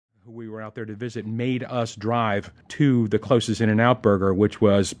who we were out there to visit made us drive to the closest In-N-Out Burger, which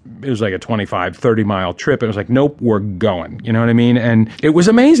was like a 25, 30-mile trip. It was like, nope, we're going. You know what I mean? And it was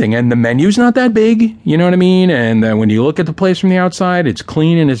amazing. And the menu's not that big. You know what I mean? And when you look at the place from the outside, it's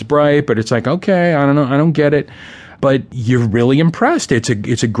clean and it's bright, but it's like, okay, I don't know, I don't get it. But you're really impressed. It's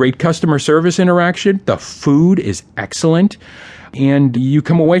a great customer service interaction. The food is excellent. And you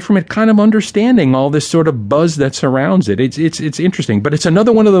come away from it kind of understanding all this sort of buzz that surrounds it. It's interesting. But it's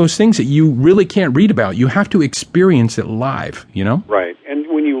another one of those things that you really can't read about. You have to experience it live, you know? Right. And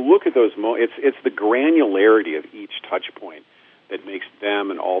when you look at those it's the granularity of each touch point that makes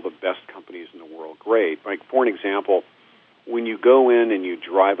them and all the best companies in the world great. Like, for an example, when you go in and you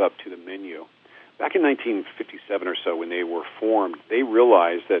drive up to the menu, back in 1957 or so when they were formed, they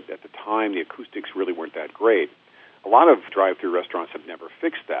realized that at the time the acoustics really weren't that great. A lot of drive-through restaurants have never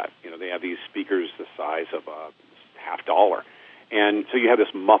fixed that. You know, they have these speakers the size of a $50. And so you have this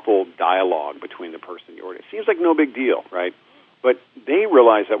muffled dialogue between the person you order. It seems like no big deal, right? But they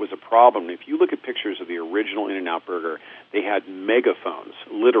realized that was a problem. If you look at pictures of the original In-N-Out Burger, they had megaphones,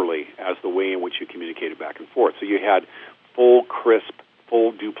 literally, as the way in which you communicated back and forth. So you had full, crisp,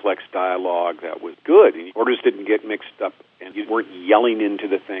 full duplex dialogue that was good, and orders didn't get mixed up, and you weren't yelling into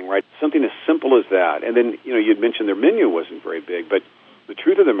the thing, right? Something as simple as that. And then, you know, you'd mentioned their menu wasn't very big, but the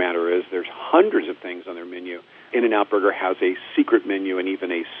truth of the matter is there's hundreds of things on their menu. In-N-Out Burger has a secret menu and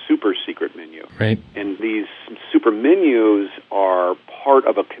even a super secret menu. Right. And these super menus are part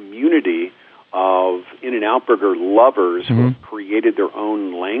of a community of In-N-Out Burger lovers who have created their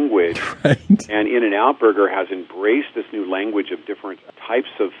own language. Right. And In-N-Out Burger has embraced this new language of different types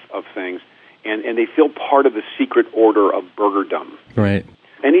of things, and they feel part of the secret order of burgerdom. Right.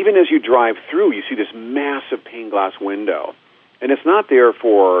 And even as you drive through, you see this massive pane glass window. And it's not there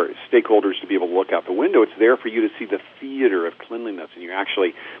for stakeholders to be able to look out the window. It's there for you to see the theater of cleanliness, and you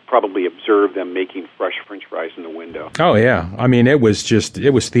actually probably observe them making fresh French fries in the window. Oh, yeah. I mean, it was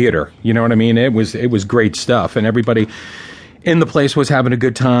theater. You know what I mean? It was great stuff, and everybody in the place was having a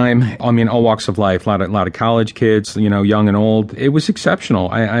good time. I mean, all walks of life, a lot of college kids, you know, young and old. It was exceptional,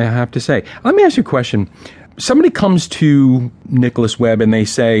 I have to say. Let me ask you a question. Somebody comes to Nicholas Webb and they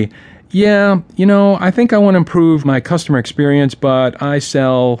say, yeah, you know, I think I want to improve my customer experience, but I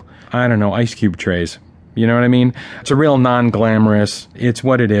sell, I don't know, ice cube trays. You know what I mean? It's a real non-glamorous, it's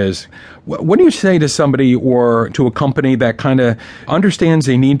what it is. What do you say to somebody or to a company that kind of understands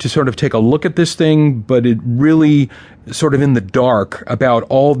they need to sort of take a look at this thing, but it really sort of in the dark about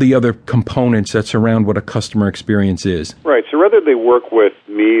all the other components that surround what a customer experience is? Right. So whether they work with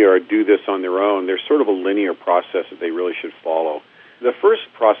me or do this on their own, there's sort of a linear process that they really should follow. The first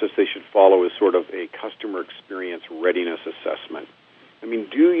process they should follow is sort of a customer experience readiness assessment. I mean,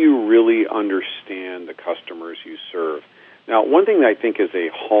 do you really understand the customers you serve? Now, one thing that I think is a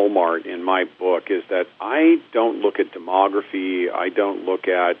hallmark in my book is that I don't look at demography. I don't look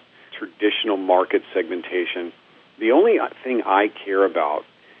at traditional market segmentation. The only thing I care about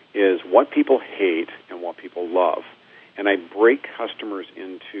is what people hate and what people love. And I break customers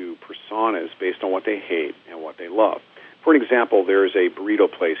into personas based on what they hate and what they love. For an example, there's a burrito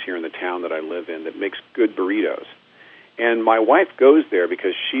place here in the town that I live in that makes good burritos. And my wife goes there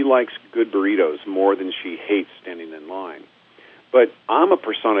because she likes good burritos more than she hates standing in line. But I'm a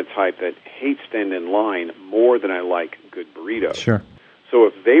persona type that hates standing in line more than I like good burritos. Sure. So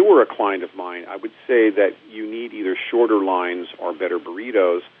if they were a client of mine, I would say that you need either shorter lines or better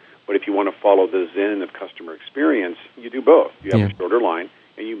burritos. But if you want to follow the zen of customer experience, you do both. You have a shorter line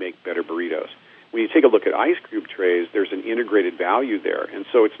and you make better burritos. When you take a look at ice cube trays, there's an integrated value there. And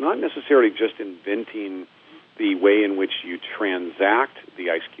so it's not necessarily just inventing the way in which you transact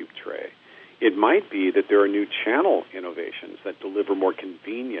the ice cube tray. It might be that there are new channel innovations that deliver more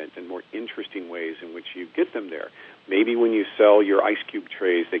convenient and more interesting ways in which you get them there. Maybe when you sell your ice cube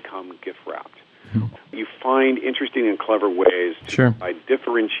trays, they come gift-wrapped. You find interesting and clever ways to provide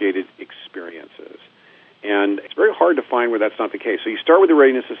differentiated experiences. And it's very hard to find where that's not the case. So you start with the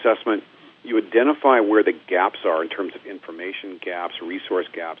readiness assessment. You identify where the gaps are in terms of information gaps, resource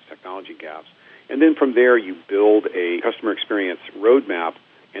gaps, technology gaps. And then from there, you build a customer experience roadmap,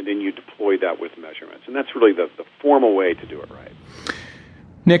 and then you deploy that with measurements. And that's really the formal way to do it right.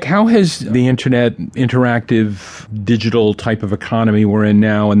 Nick, how has the internet, interactive, digital type of economy we're in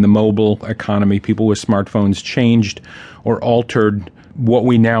now and the mobile economy, people with smartphones, changed or altered what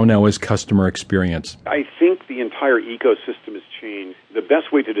we now know as customer experience? I think the entire ecosystem has changed. The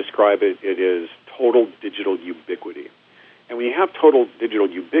best way to describe it is total digital ubiquity. And when you have total digital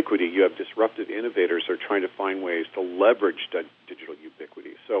ubiquity, you have disruptive innovators that are trying to find ways to leverage that digital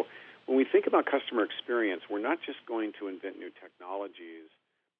ubiquity. So when we think about customer experience, we're not just going to invent new technologies